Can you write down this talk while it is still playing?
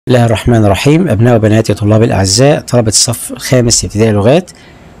الله الرحمن الرحيم. أبناء وبناتي طلاب الأعزاء طلبة الصف الخامس ابتدائي لغات،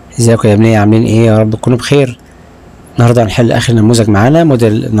 ازيكم يا ابنائي؟ عاملين ايه؟ يا رب تكونوا بخير. النهارده هنحل آخر نموذج معانا،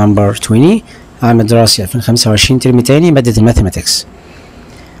 موديل نمبر 20 عام دراسي 2025 ترم تاني، مادة الماثيماتكس.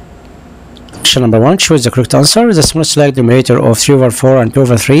 Question number 1, choose the correct answer. The smallest like numerator of 3/4 and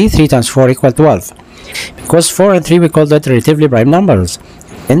 2/3, 3 times 4 equal 12. Because 4 and 3 we call that relatively prime numbers,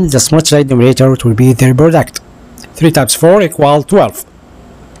 and the smallest like numerator will be their product. 3 times 4 equal 12.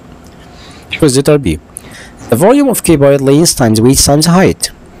 Choose letter B. The volume of cuboid length times width times height.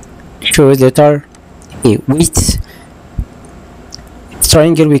 Choose letter A. Width.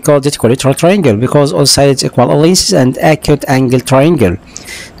 Triangle we call it equilateral triangle because all sides equal all lengths, and acute angle triangle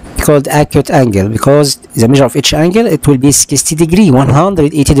called acute angle because the measure of each angle it will be 60 degree.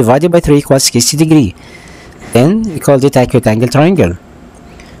 180 divided by 3 equals 60 degree. Then we called it acute angle triangle.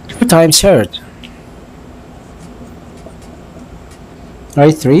 2 times third.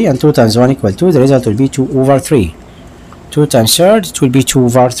 Right, 3 and 2 times 1 equal 2. The result will be 2/3. 2 times third, it will be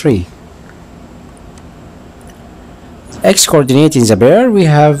 2/3. X coordinate in the pair we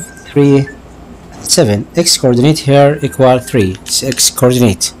have 3, 7. X coordinate here equal 3. It's X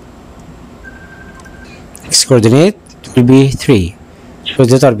coordinate. X coordinate will be 3. So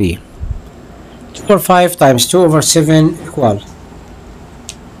letter B. 2/5 times 2/7 equal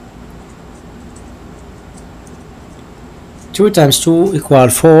 2 times 2 equal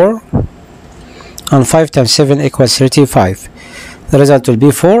 4, and 5 times 7 equals 35. The result will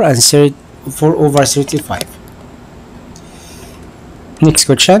be 4 and 4/35. Next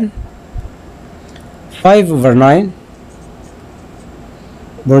question. 5/9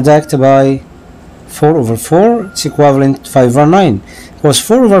 product by 4/4, it's equivalent to 5/9 because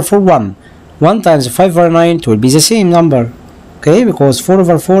 4/4 1. 1 times 5/9 it will be the same number, okay, because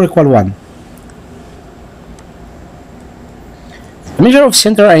 4/4 equal 1. The measure of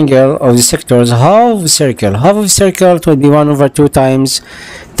center angle of the sectors half circle. Half of circle it will be 1/2 times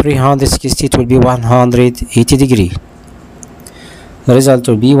 360, it will be 180 degree. The result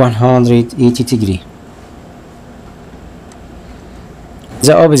will be 180 degree.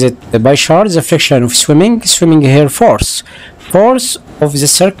 The opposite by chart, the friction of swimming. Swimming here force. Force of the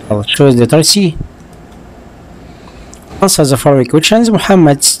circle shows letter C. Answer the following questions.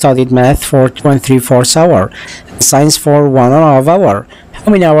 Muhammad studied math for 2 3/4 hours, science for 1.5 hours. How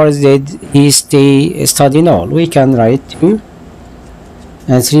many hours did he stay studying all? We can write 2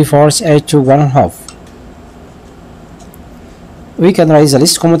 and 3/4 add to 1.5. We can write the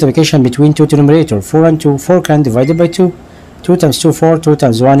least common multiplication between two denominators. 4 and 2. 4 can divide by 2. 2 times 2 4. 2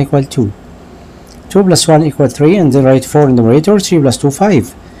 times 1 equal 2. 2 plus 1 equal 3, and then write 4 in the numerator. 3 plus 2 5.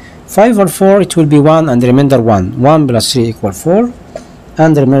 5/4 it will be 1 and the remainder 1. 1 plus 3 equal 4,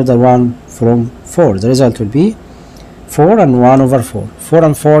 and the remainder 1 from 4. The result will be 4 and 1/4. 4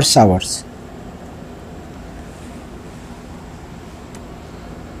 and 4 hours.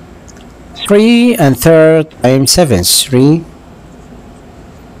 3 and 3 times 7. 3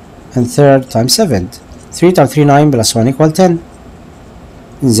 and 3 times 7. 3 times 3 9 plus 1 equal 10.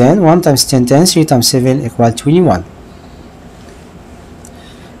 Then 1 times 10 10. 3 times 7 equal 21.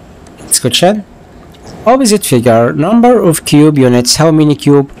 Next question. Opposite figure. Number of cube units. How many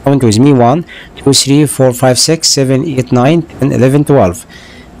cube? Count with me. 1 2 3 4 5 6 7 8 9 10 11 12.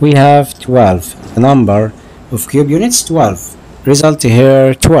 We have 12. The number of cube units 12. Result here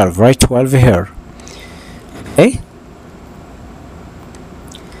 12. Write 12 here. Okay.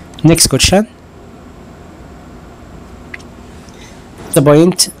 Next question. The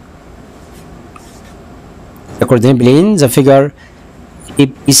point, the coordinate plane, the figure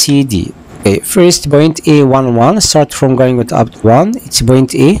ABCD. Okay, first point A1 1. Start from going up to 1. It's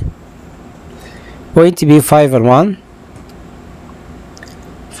point A. Point B 5 and 1.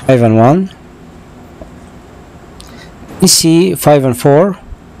 5 and 1. BC 5 and 4.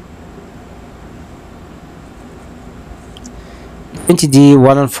 Point D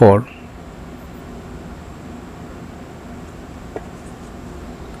 1 and 4.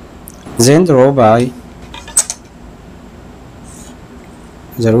 Then draw by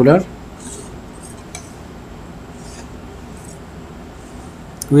the ruler.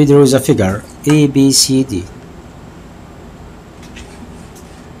 We draw the figure ABCD.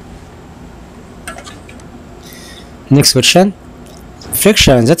 Next question.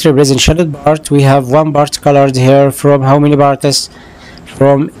 Friction that represents shaded part. We have one part colored here from how many parts?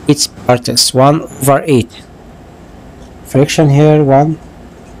 From 8 parts. 1/8. Friction here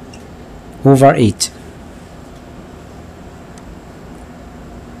 1/8.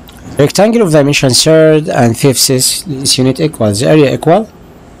 Rectangle of dimension third and fifth unit equals the area equal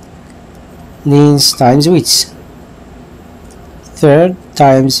length times width. third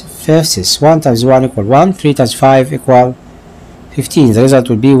times fifth is 1 times 1 equal 1, 3 times 5 equal 15. The result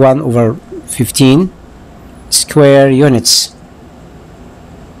will be 1 over 15 square units.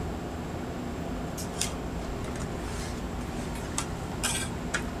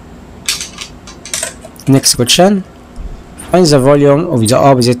 Next question. Find the volume of the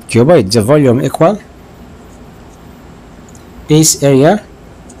opposite cuboid. The volume equal base area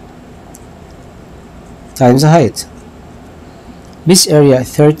times height. Base area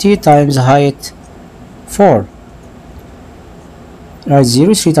 30 times height 4. Right,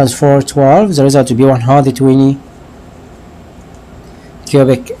 0, 3 times 4, 12. The result will be 120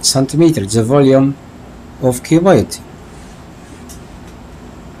 cubic centimeters. The volume of cuboid.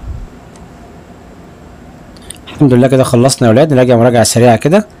 الحمد لله كده خلصنا يا ولاد. نراجع مراجعة سريعة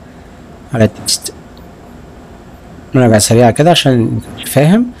كده على التكست. مراجعة سريعة كده عشان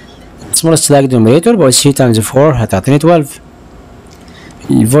فاهم. smallest like denominator بقول 3 times 4 هتعطيني 12.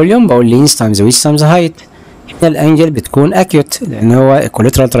 الفوليوم بقول length times width times height. هنا الانجل بتكون accurate لان هو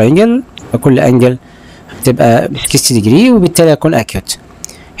equilateral triangle، فكل انجل هتبقى 60 degree وبالتالي هتكون accurate.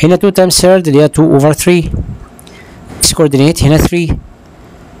 هنا 2 times third اللي هي 2 over 3. x coordinate هنا 3.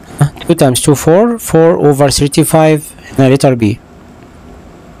 2 times 2 4 4 over 35 هنا letter B.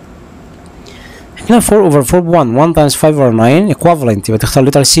 هنا 4 over 4 1 1 times 5 over 9 equivalent يبقى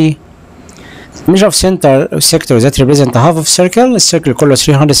تختار letter C. measure of center sector that represent half of circle. السيركل كله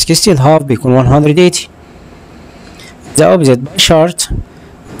 360 الهاف بيكون 180. The opposite by chart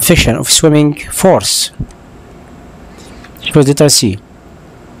friction of swimming force. choose letter C.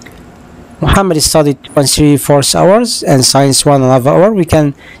 Muhammad studied 2.3 force hours and science 1.5 hour. We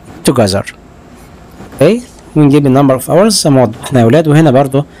can together. Okay, ونجيب النمبر اوف اورز زي ما وضحنا يا ولاد. وهنا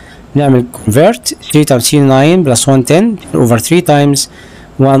برضو نعمل convert 3 times 9 plus 110 over 3 times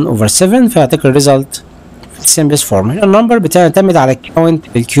 1 over 7 فيعطيك الريزلت في simplest form. هنا النمبر بتعتمد على الكاونت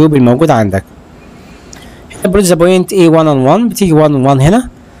الكيوب الموجود عندك. هنا برضو the point A 1 and 1 بتيجي 1 and 1 هنا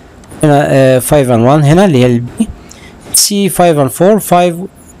 5 and 1 هنا اللي هي B. C 5 and 4 5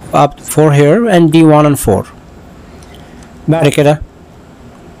 up to 4 here and B 1 and 4. بعد كده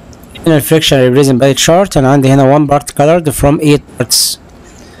هنا الفريكشن represent by chart. انا عندي هنا 1 part colored from 8 parts.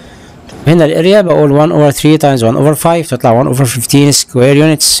 هنا الاريا بقول 1 over 3 times 1 over 5 تطلع 1 over 15 square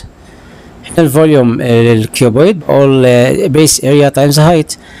units. هنا الفوليوم للكيوبويد بقول base area times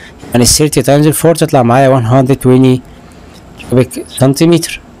height يعني 30 times 4 تطلع معايا 120 كيوبيك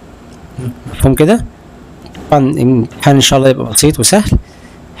سنتيمتر. مفهوم كده؟ طبعا الامتحان ان شاء الله يبقى بسيط وسهل.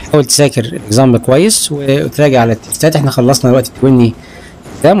 حاول تذاكر الاكزام كويس وتراجع على التستات. احنا خلصنا دلوقتي 20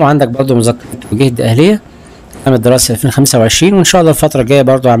 اكزام وعندك برضو مذكرة وجهد اهلية عام الدراسة 2025. وان شاء الله الفترة الجاية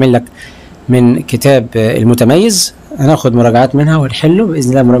برضو اعمل لك من كتاب المتميز هناخد مراجعات منها ونحله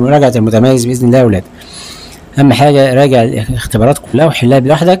باذن الله. مراجعة المتميز باذن الله يا ولاد. اهم حاجة راجع الاختبارات كلها وحلها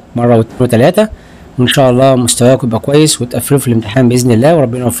بلوحدك مرة واثنين وثلاثة وان شاء الله مستواك يبقى كويس وتقفلوا في الامتحان باذن الله.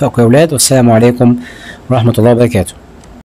 وربنا يوفقكم يا ولاد. والسلام عليكم ورحمة الله وبركاته.